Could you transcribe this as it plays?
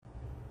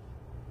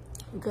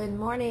Good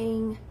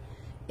morning.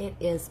 It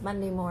is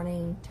Monday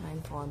morning, time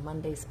for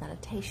Monday's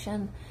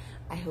meditation.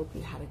 I hope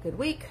you had a good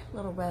week, a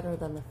little better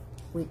than the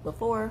week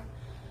before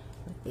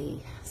with the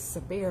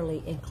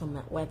severely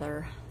inclement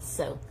weather.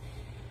 So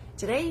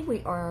today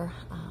we've gone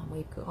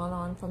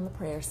on from the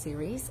prayer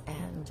series,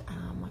 and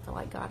I feel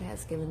like God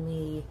has given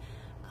me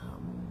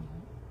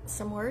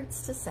some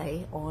words to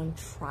say on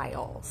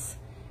trials.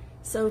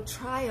 So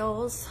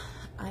trials,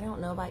 I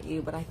don't know about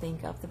you, but I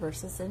think of the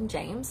verses in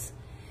James.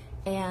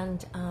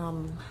 And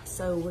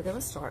so we're going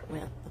to start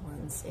with the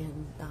ones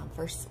in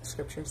first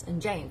scriptures in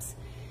James.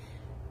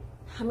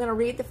 I'm going to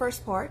read the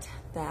first part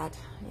that,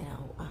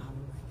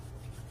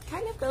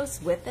 kind of goes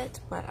with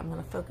it, but I'm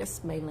going to focus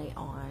mainly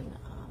on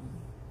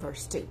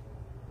verse 2.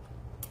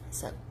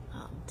 So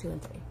 2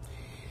 and 3.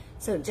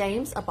 So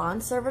James, a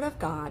bondservant of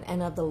God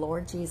and of the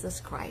Lord Jesus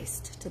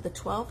Christ, to the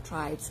 12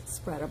 tribes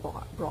spread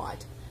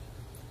abroad.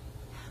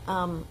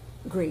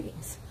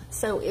 Greetings.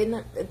 So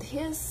in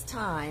his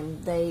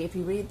time, if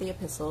you read the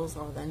epistles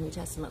or the New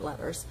Testament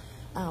letters,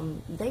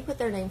 they put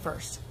their name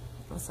first.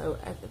 So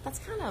that's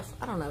kind of,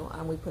 I don't know,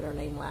 we put our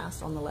name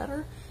last on the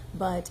letter,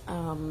 but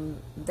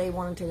they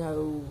wanted to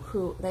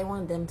know they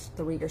wanted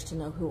the readers to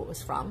know who it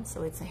was from.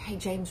 So it'd say, hey,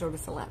 James wrote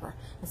us a letter.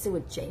 Let's see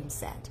what James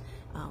said.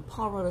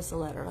 Paul wrote us a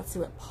letter. Let's see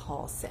what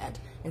Paul said.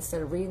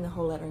 Instead of reading the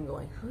whole letter and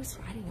going, who's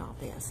writing all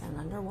this and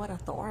under what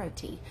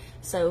authority?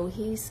 So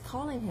he's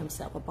calling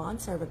himself a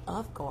bondservant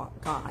of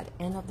God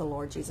and of the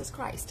Lord Jesus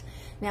Christ.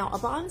 Now, a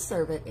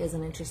bondservant is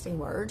an interesting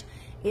word.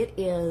 It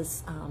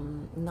is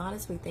not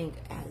as we think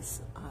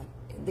as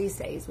these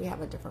days. We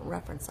have a different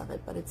reference of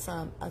it, but it's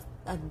a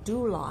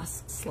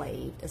doulos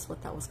slave is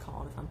what that was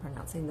called, if I'm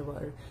pronouncing the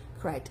word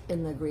correct,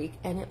 in the Greek.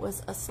 And it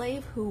was a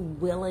slave who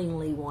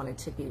willingly wanted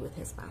to be with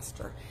his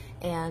master,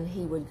 and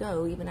he would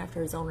go even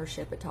after his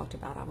ownership. It talked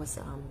about, I was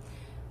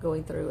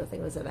going through, I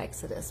think it was in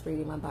Exodus,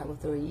 reading my Bible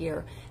through a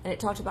year, and it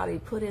talked about he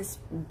put his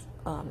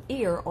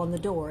ear on the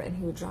door and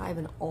he would drive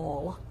an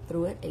awl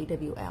through it,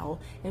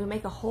 AWL, and would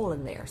make a hole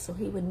in there so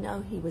he would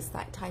know he was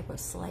that type of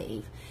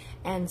slave.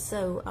 And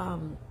so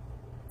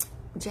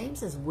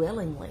James is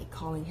willingly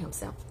calling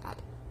himself that.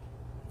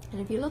 And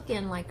if you look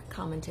in like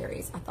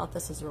commentaries, I thought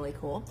this was really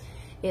cool.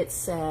 It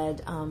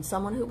said,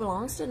 someone who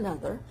belongs to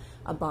another,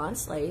 a bond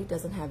slave,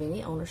 doesn't have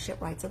any ownership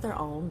rights of their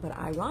own, but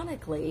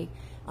ironically,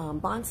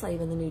 bond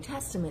slave in the New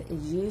Testament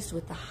is used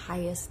with the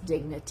highest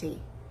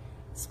dignity,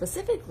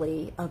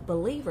 specifically of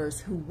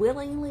believers who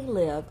willingly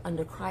live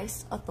under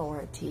Christ's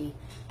authority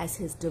as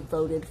his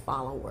devoted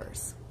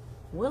followers.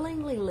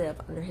 Willingly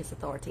live under his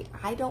authority.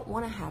 I don't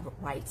want to have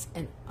rights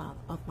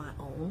of my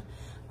own.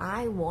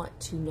 I want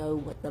to know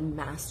what the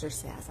master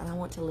says, and I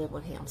want to live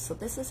with him. So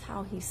this is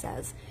how he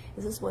says,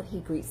 this is what he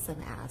greets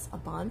them as, a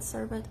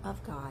bondservant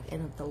of God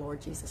and of the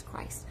Lord Jesus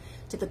Christ.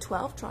 To the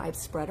 12 tribes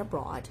spread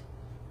abroad,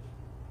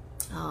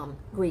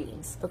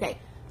 greetings. Okay,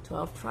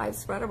 12 tribes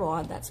spread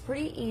abroad. That's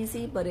pretty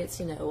easy, but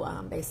it's,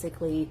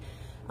 basically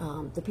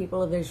the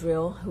people of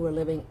Israel who were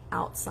living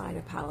outside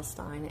of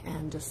Palestine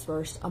and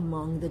dispersed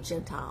among the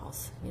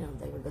Gentiles.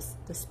 They were the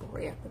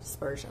diaspora, the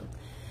dispersion.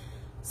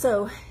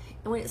 So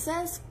when it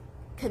says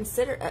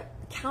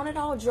count it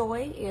all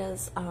joy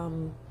is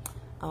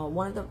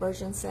one of the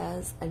versions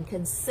says, and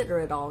consider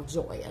it all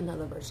joy,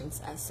 another version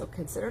says. So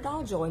consider it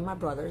all joy, my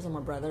brothers and my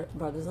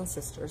brothers and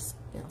sisters.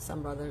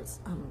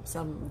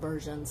 Some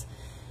versions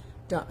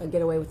don't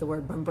get away with the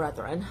word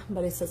brethren,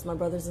 but it says, my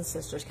brothers and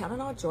sisters, count it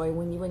all joy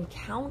when you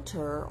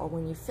encounter or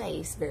when you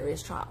face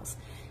various trials.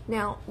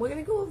 Now, we're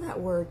going to go with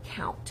that word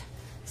count.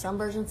 Some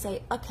versions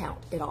say account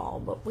it all,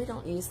 but we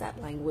don't use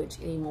that language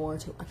anymore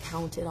to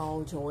account it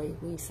all joy.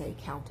 We say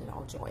count it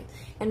all joy.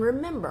 And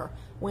remember,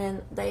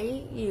 when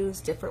they use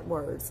different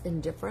words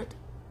in different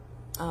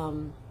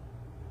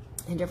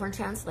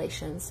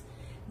translations,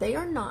 they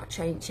are not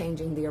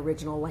changing the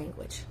original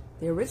language.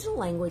 The original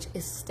language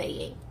is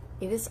staying.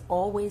 It is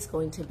always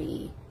going to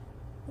be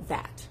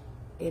that.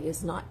 It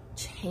is not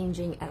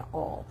changing at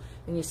all.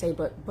 And you say,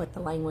 but the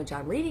language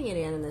I'm reading it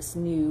in this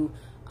new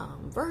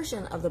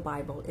version of the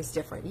Bible is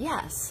different.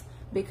 Yes,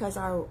 because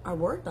our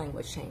word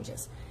language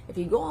changes. If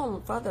you go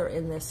on further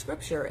in this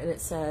scripture, and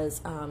it says,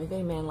 if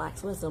any man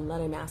lacks wisdom,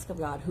 let him ask of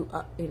God, who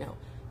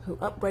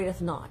upbraideth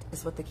not,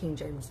 is what the King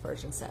James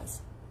Version says.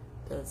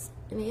 Does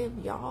any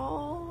of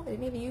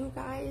you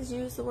guys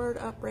use the word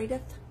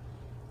upbraideth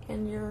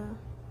in your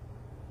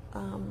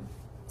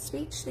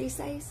speech these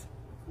days?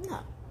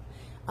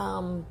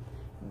 No.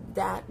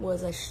 That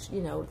was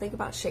think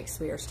about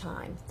Shakespeare's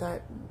time.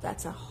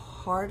 That's a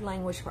hard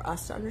language for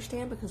us to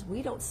understand because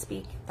we don't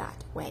speak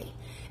that way.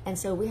 And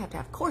so we have to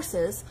have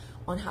courses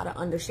on how to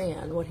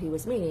understand what he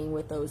was meaning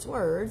with those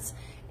words.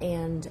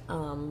 And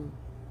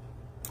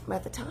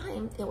at the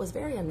time, it was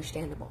very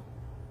understandable.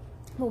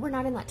 Well, we're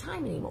not in that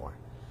time anymore.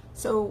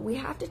 So we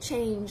have to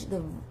change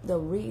the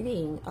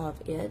reading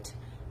of it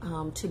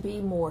to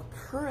be more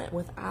current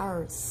with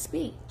our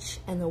speech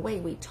and the way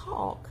we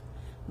talk,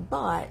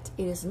 but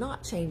it is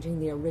not changing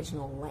the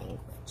original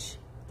language,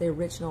 the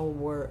original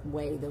word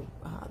way, the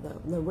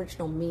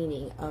original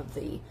meaning of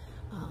the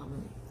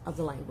of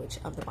the language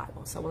of the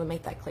Bible. So I want to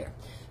make that clear.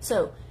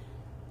 So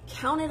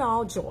count it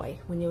all joy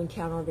when you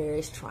encounter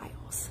various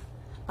trials.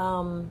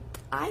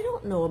 I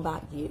don't know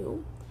about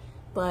you,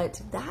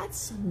 but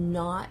that's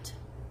not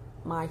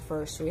my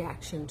first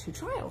reaction to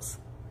trials.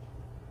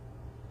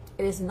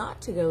 It is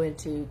not to go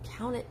into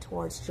count it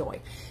towards joy.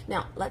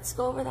 Now, let's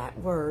go over that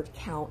word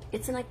count.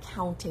 It's an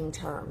accounting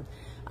term.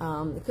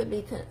 It could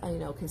be,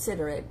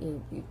 consider it.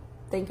 You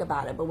think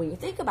about it. But when you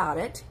think about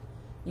it,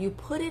 you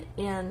put it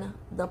in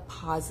the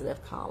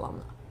positive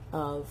column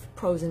of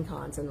pros and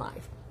cons in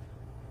life.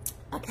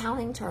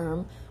 Accounting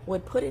term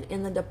would put it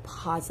in the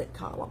deposit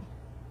column.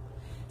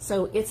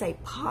 So it's a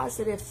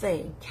positive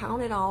thing.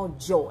 Count it all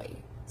joy.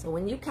 So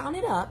when you count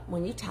it up,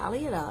 when you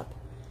tally it up,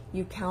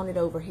 you count it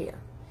over here.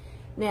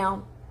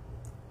 Now,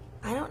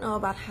 I don't know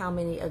about how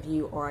many of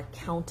you are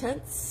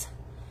accountants,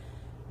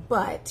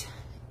 but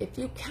if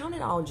you count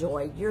it all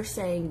joy, you're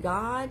saying,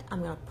 God,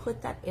 I'm going to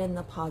put that in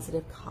the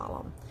positive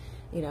column,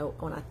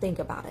 when I think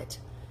about it.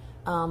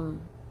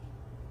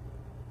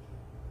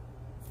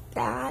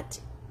 That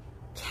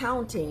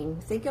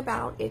counting, think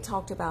about, it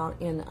talked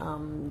about in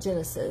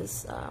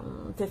Genesis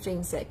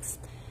 15:6.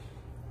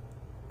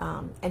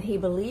 And he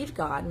believed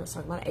God, and it's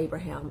talking about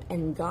Abraham,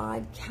 and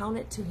God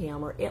counted to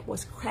him, or it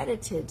was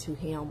credited to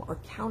him, or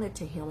counted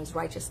to him as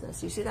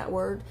righteousness. You see that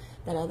word,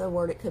 that other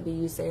word it could be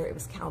used there? It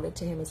was counted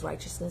to him as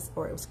righteousness,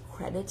 or it was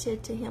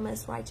credited to him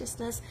as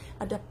righteousness.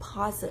 A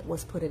deposit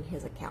was put in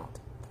his account.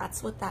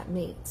 That's what that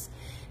means.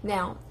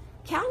 Now,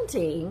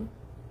 counting,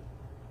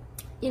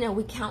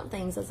 we count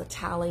things as a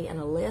tally and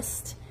a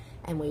list,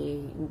 and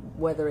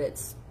whether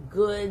it's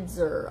goods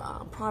or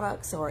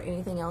products or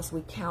anything else,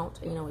 we count,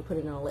 we put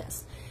it in a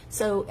list.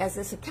 So as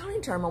this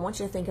accounting term, I want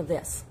you to think of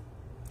this,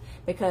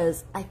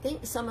 because I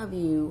think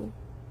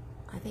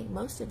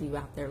most of you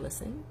out there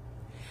listening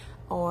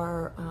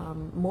are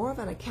more of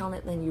an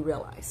accountant than you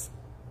realize,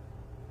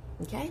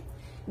 okay?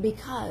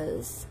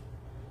 Because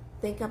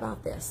think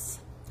about this.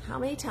 How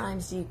many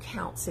times do you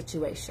count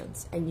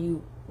situations and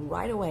you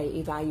right away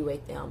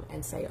evaluate them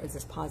and say, is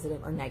this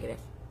positive or negative?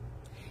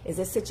 Is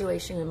this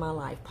situation in my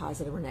life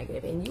positive or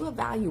negative? And you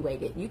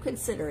evaluate it, you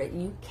consider it,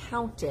 you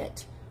count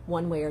it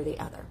one way or the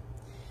other.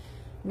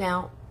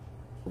 Now,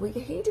 we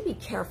need to be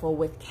careful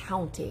with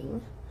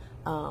counting.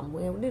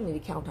 We do need to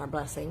count our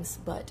blessings,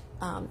 but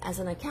as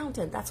an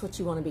accountant, that's what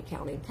you want to be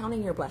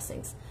counting your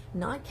blessings,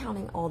 not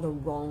counting all the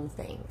wrong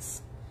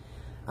things.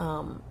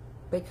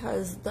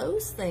 Because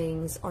those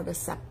things are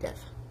deceptive.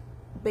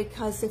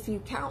 Because if you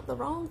count the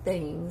wrong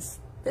things,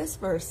 this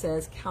verse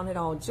says, count it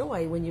all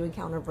joy when you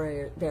encounter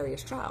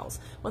various trials.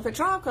 Well, if a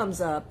trial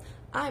comes up,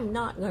 I'm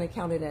not going to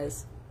count it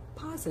as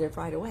positive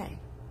right away.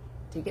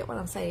 Do you get what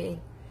I'm saying?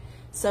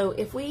 So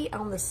if we,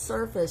 on the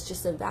surface,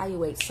 just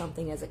evaluate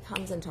something as it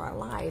comes into our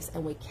lives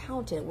and we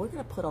count it, we're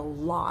going to put a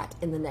lot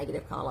in the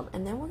negative column.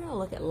 And then we're going to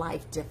look at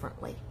life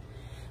differently,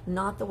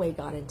 not the way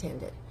God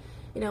intended.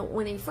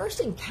 When you first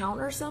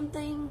encounter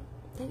something,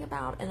 think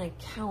about an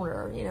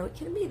encounter. It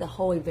can be the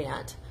whole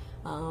event.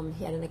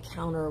 He had an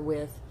encounter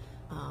with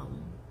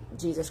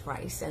Jesus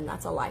Christ, and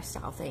that's a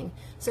lifestyle thing.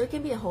 So it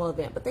can be a whole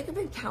event, but think of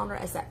encounter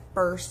as that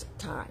first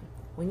time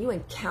when you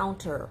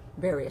encounter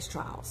various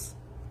trials.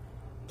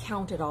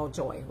 Count it all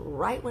joy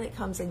right when it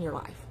comes in your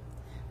life.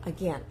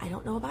 Again, I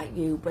don't know about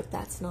you, but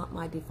that's not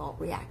my default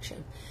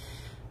reaction.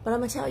 But I'm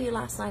going to tell you,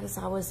 last night as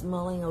I was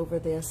mulling over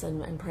this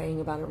and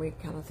praying about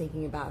it, kind of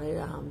thinking about it,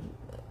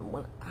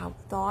 when I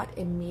thought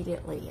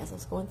immediately as I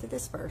was going through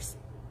this verse,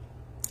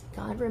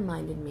 God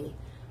reminded me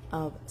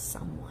of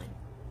someone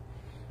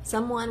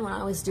when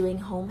I was doing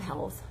home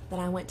health that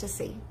I went to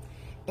see.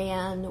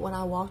 And when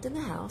I walked in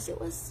the house,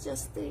 it was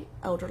just the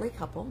elderly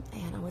couple,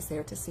 and I was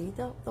there to see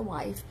the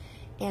wife.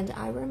 And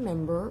I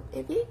remember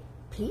it being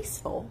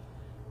peaceful,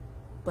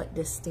 but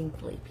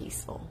distinctly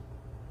peaceful.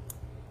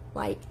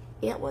 Like,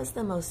 it was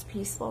the most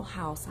peaceful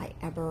house I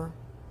ever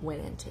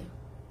went into.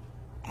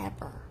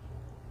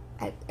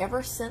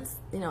 Ever since,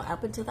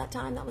 up until that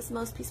time, that was the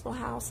most peaceful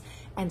house.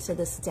 And to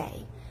this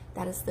day,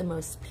 that is the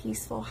most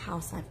peaceful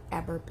house I've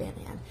ever been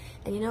in.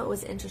 And it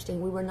was interesting.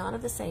 We were not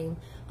of the same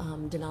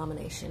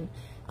denomination,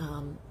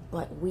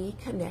 but we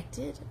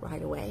connected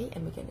right away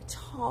and began to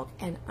talk.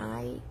 And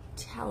I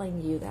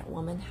telling you, that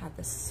woman had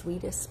the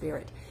sweetest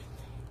spirit.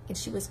 And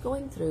she was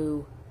going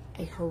through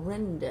a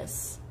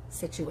horrendous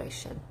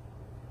situation.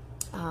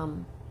 I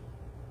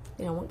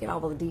won't get all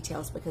the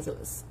details because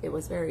it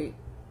was very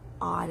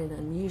odd and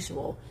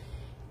unusual.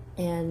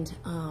 And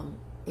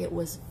it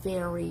was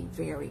very,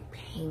 very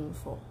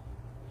painful.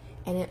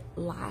 And it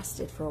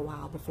lasted for a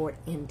while before it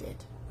ended.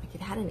 Like,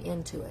 it had an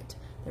end to it.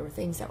 There were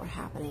things that were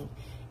happening.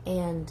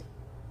 And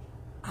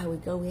I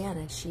would go in,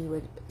 and she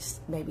would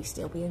maybe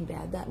still be in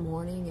bed that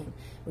morning, and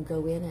would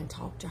go in and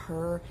talk to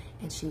her,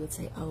 and she would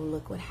say, oh,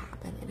 look what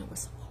happened. And it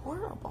was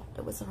horrible.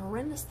 It was a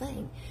horrendous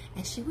thing.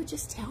 And she would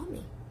just tell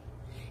me.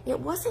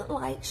 It wasn't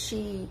like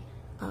she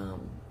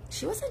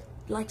wasn't,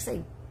 like,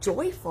 say,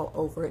 joyful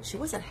over it. She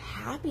wasn't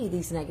happy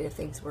these negative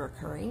things were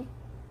occurring.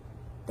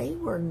 They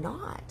were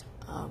not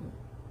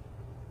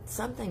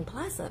something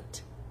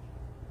pleasant.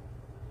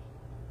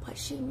 but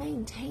she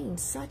maintained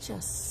such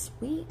a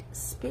sweet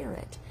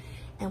spirit.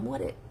 And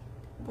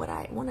what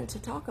I wanted to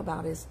talk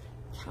about is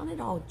count it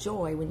all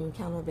joy when you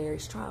encounter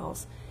various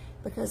trials,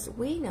 because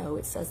we know,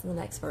 it says in the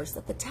next verse,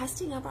 that the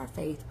testing of our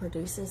faith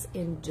produces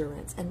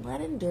endurance, and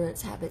let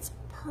endurance have its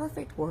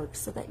perfect work,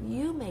 so that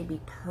you may be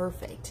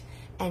perfect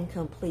and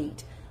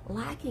complete,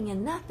 lacking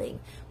in nothing.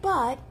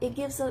 But it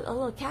gives a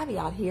little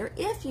caveat here: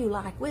 if you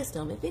lack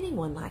wisdom, if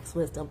anyone lacks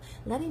wisdom,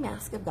 let him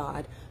ask of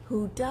God,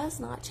 who does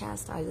not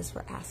chastise us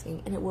for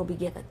asking, and it will be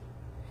given.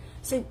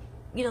 So,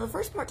 the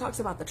first part talks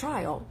about the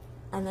trial,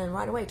 and then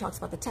right away it talks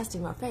about the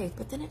testing of our faith,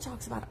 but then it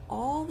talks about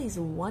all these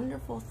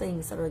wonderful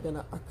things that are going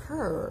to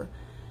occur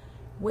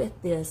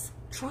with this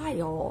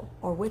trial,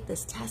 or with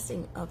this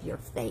testing of your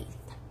faith.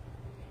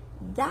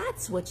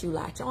 That's what you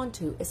latch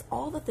onto, is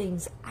all the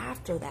things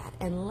after that.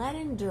 And let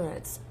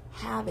endurance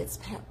have its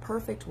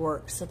perfect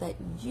work, so that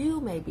you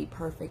may be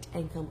perfect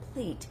and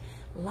complete,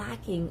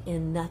 lacking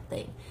in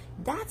nothing.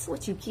 That's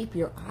what you keep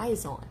your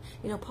eyes on.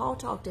 Paul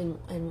talked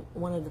in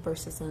one of the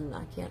verses, and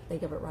I can't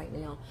think of it right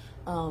now,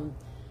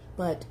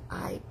 but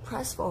I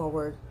press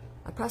onward,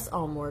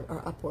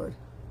 or upward,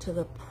 to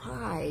the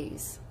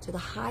prize, to the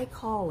high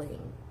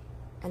calling,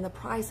 and the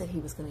prize that he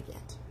was going to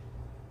get.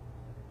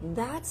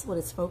 That's what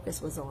his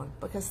focus was on.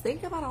 Because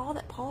think about all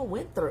that Paul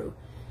went through.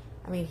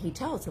 I mean, he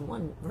tells in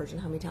one version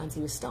how many times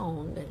he was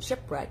stoned and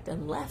shipwrecked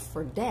and left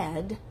for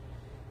dead.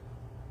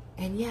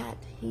 And yet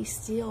he's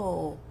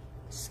still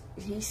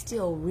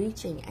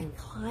reaching and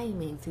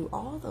climbing through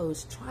all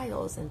those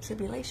trials and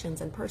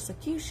tribulations and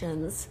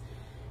persecutions.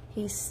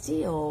 He's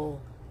still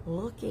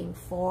looking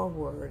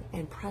forward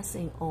and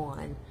pressing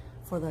on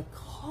for the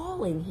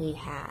calling he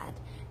had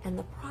and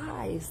the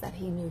prize that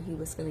he knew he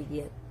was going to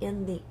get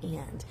in the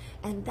end.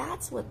 And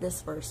that's what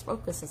this verse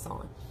focuses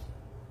on.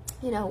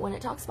 When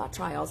it talks about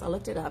trials, I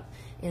looked it up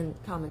in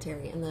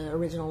commentary in the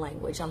original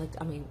language. In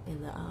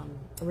the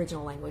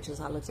original languages,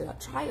 I looked it up.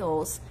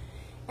 Trials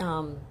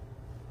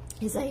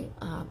is a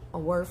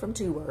word from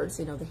two words.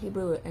 The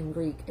Hebrew and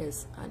Greek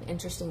is an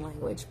interesting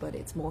language, but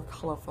it's more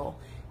colorful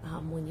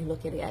when you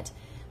look at it.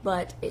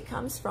 But it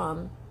comes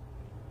from,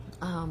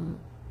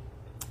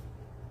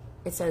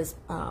 it says,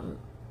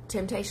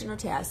 temptation or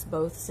test,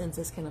 both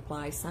senses can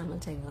apply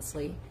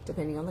simultaneously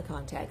depending on the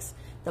context.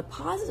 The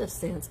positive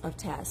sense of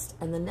test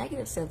and the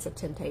negative sense of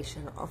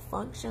temptation are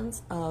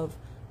functions of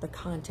the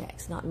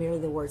context, not merely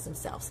the words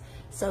themselves.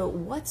 So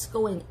what's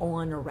going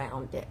on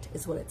around it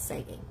is what it's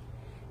saying.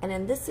 And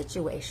in this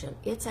situation,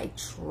 it's a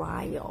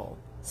trial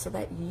so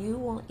that you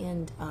will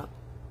end up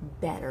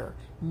better,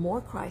 more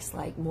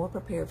Christ-like, more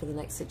prepared for the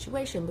next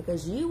situation,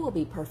 because you will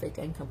be perfect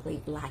and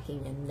complete,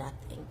 lacking in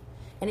nothing.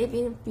 And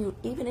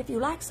even if you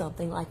lack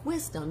something like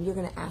wisdom, you're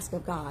going to ask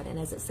of God. And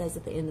as it says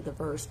at the end of the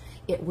verse,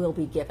 it will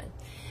be given.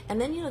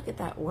 And then you look at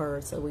that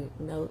word. So we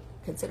know,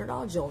 consider it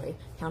all joy.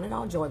 Count it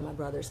all joy, my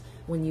brothers,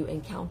 when you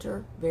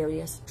encounter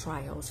various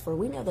trials. For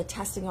we know the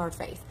testing our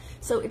faith.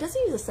 So it doesn't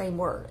use the same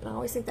word. And I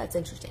always think that's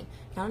interesting.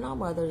 Count it all,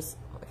 brothers.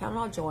 Count it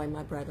all joy,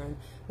 my brethren,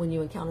 when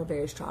you encounter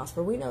various trials.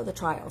 For we know the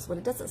trials. But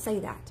it doesn't say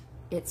that.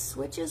 It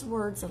switches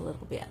words a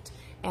little bit.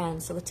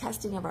 And so the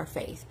testing of our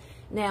faith.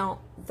 Now,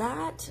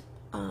 that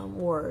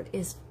word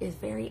is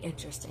very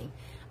interesting.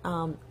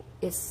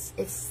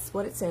 It's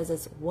what it says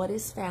is what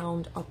is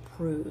found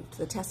approved.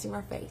 The testing of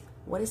our faith.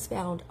 What is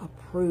found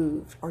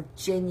approved or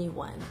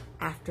genuine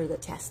after the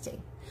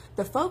testing.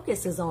 The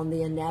focus is on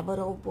the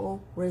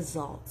inevitable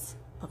results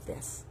of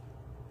this.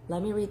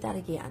 Let me read that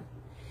again.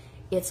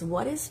 It's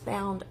what is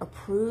found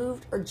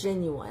approved or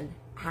genuine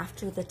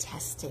after the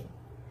testing.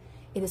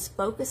 It is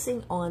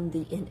focusing on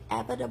the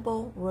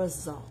inevitable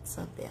results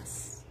of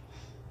this.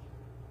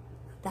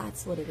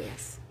 That's what it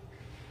is.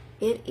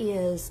 It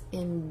is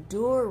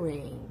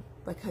enduring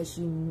because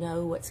you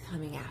know what's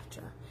coming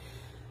after.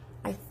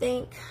 I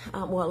think,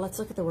 well, let's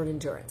look at the word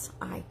endurance.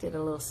 I did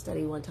a little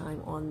study one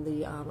time on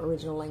the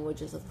original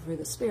languages of through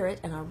the Spirit,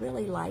 and I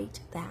really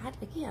liked that,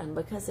 again,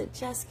 because it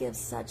just gives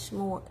such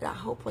more,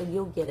 hopefully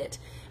you'll get it.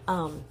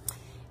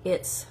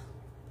 It's,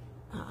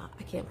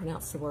 I can't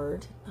pronounce the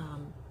word,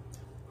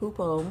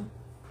 hupomneo,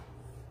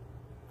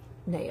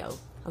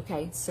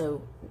 okay?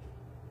 So,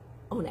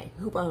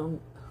 one,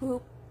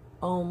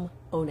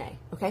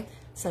 okay?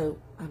 So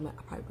I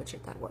probably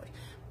butchered that word.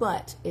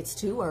 But it's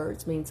two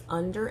words, means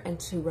under and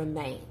to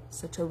remain.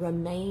 So to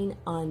remain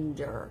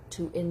under,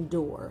 to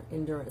endure,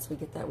 endurance, we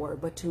get that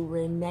word. But to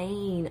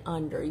remain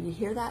under, you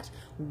hear that?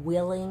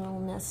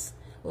 Willingness,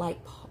 like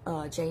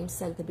James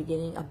said at the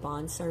beginning, a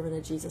bondservant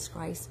of Jesus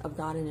Christ, of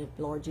God and of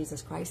Lord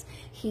Jesus Christ.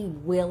 He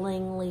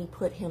willingly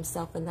put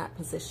himself in that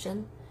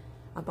position.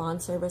 A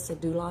bondservant, a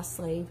doulos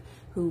slave,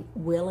 who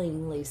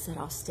willingly said,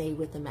 I'll stay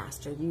with the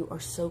master. You are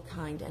so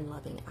kind and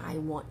loving. I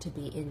want to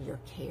be in your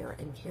care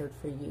and cared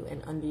for you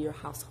and under your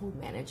household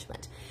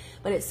management.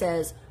 But it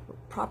says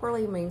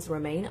properly means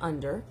remain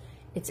under.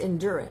 It's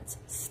endurance,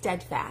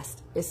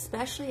 steadfast,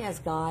 especially as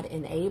God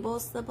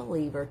enables the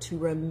believer to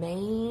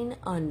remain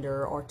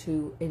under or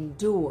to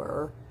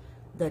endure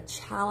the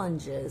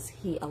challenges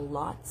he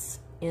allots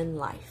in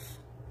life.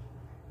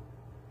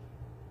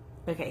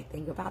 Okay,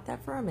 think about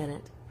that for a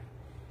minute.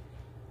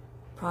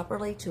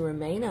 properly to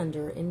remain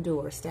under,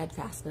 endure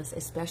steadfastness,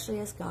 especially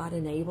as God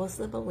enables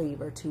the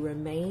believer to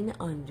remain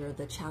under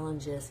the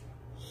challenges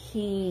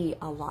he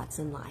allots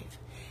in life.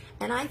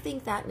 And I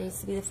think that needs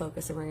to be the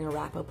focus, and we're going to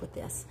wrap up with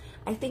this.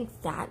 I think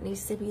that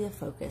needs to be the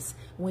focus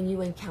when you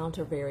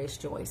encounter various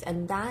joys.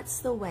 And that's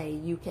the way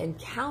you can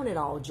count it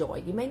all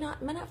joy. You may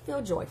not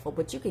feel joyful,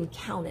 but you can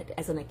count it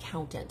as an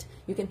accountant.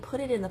 You can put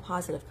it in the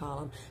positive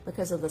column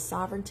because of the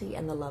sovereignty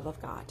and the love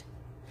of God.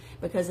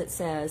 Because it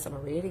says, I'm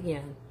going to read it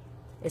again,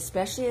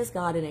 especially as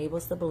God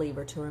enables the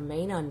believer to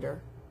remain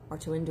under, or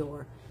to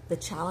endure, the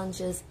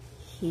challenges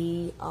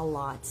he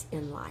allots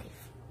in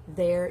life.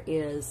 There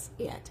is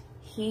it.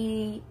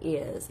 He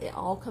is. It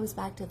all comes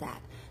back to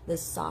that. The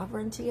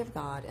sovereignty of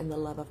God and the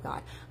love of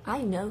God.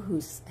 I know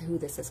who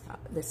this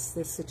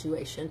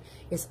situation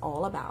is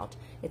all about.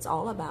 It's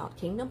all about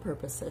kingdom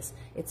purposes.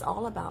 It's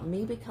all about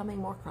me becoming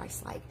more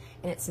Christ-like.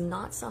 And it's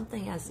not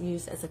something as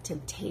used as a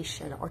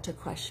temptation or to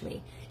crush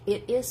me.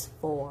 It is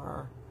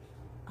for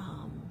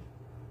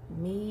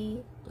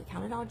me to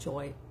count it all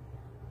joy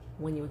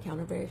when you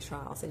encounter various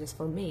trials. It is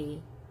for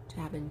me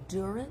to have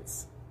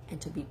endurance and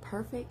to be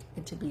perfect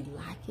and to be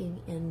lacking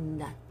in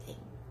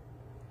nothing.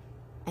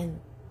 And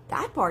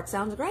that part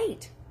sounds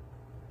great.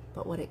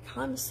 But what it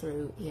comes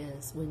through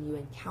is when you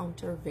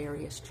encounter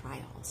various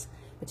trials.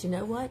 But you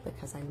know what?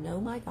 Because I know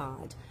my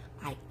God,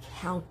 I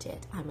count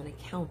it. I'm going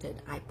to count it.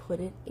 I put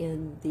it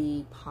in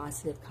the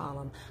positive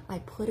column. I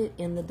put it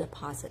in the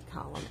deposit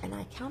column. And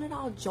I count it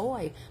all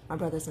joy, my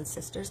brothers and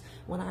sisters,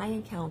 when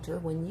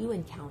you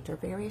encounter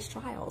various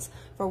trials.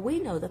 For we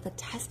know that the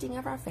testing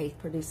of our faith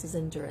produces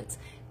endurance.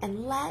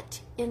 And let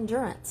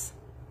endurance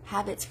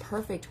have its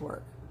perfect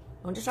work.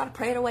 Don't just try to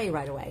pray it away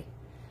right away.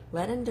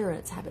 Let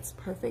endurance have its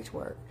perfect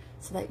work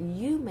so that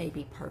you may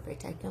be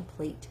perfect and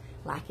complete,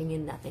 lacking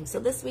in nothing. So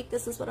this week,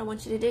 this is what I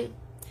want you to do.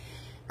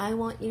 I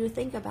want you to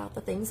think about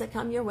the things that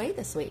come your way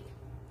this week.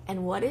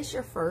 And what is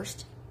your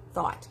first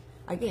thought?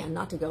 Again,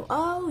 not to go,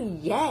 oh,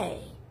 yay.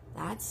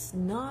 That's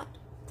not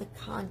the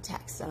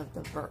context of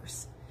the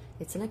verse.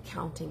 It's an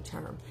accounting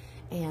term.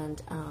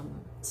 And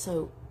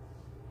so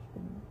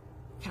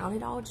count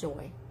it all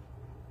joy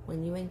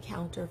when you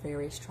encounter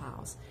various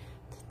trials.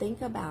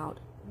 Think about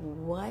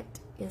what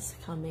is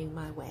coming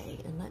my way,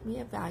 and let me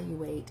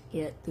evaluate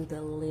it through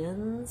the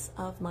lens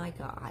of my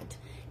God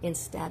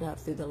instead of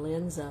through the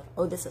lens of,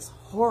 oh, this is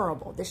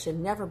horrible, this should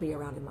never be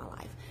around in my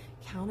life.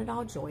 Count it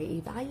all joy.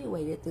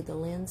 Evaluate it through the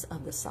lens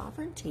of the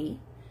sovereignty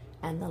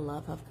and the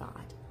love of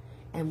God.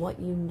 And what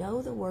you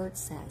know the word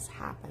says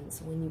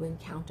happens when you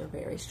encounter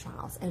various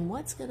trials. And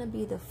what's going to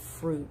be the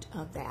fruit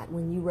of that?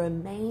 When you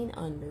remain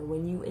under,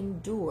 when you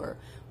endure,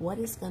 what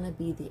is going to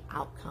be the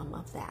outcome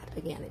of that?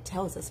 Again, it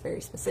tells us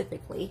very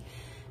specifically,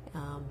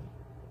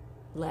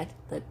 let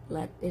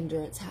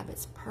endurance have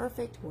its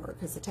perfect work,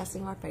 because the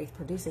testing of our faith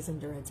produces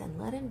endurance, and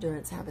let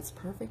endurance have its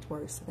perfect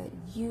work so that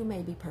you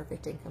may be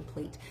perfect and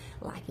complete,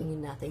 lacking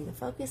in nothing. The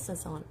focus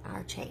is on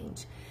our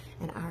change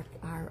and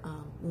our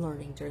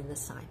learning during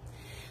this time.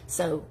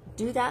 So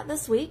do that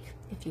this week.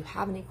 If you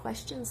have any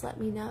questions, let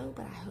me know,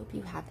 but I hope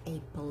you have a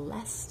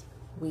blessed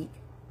week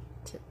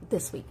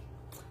this week.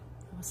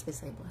 I was going to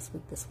say blessed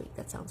week this week.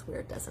 That sounds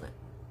weird, doesn't it?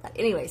 But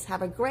anyways,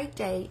 have a great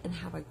day and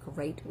have a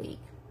great week.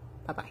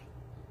 Bye-bye.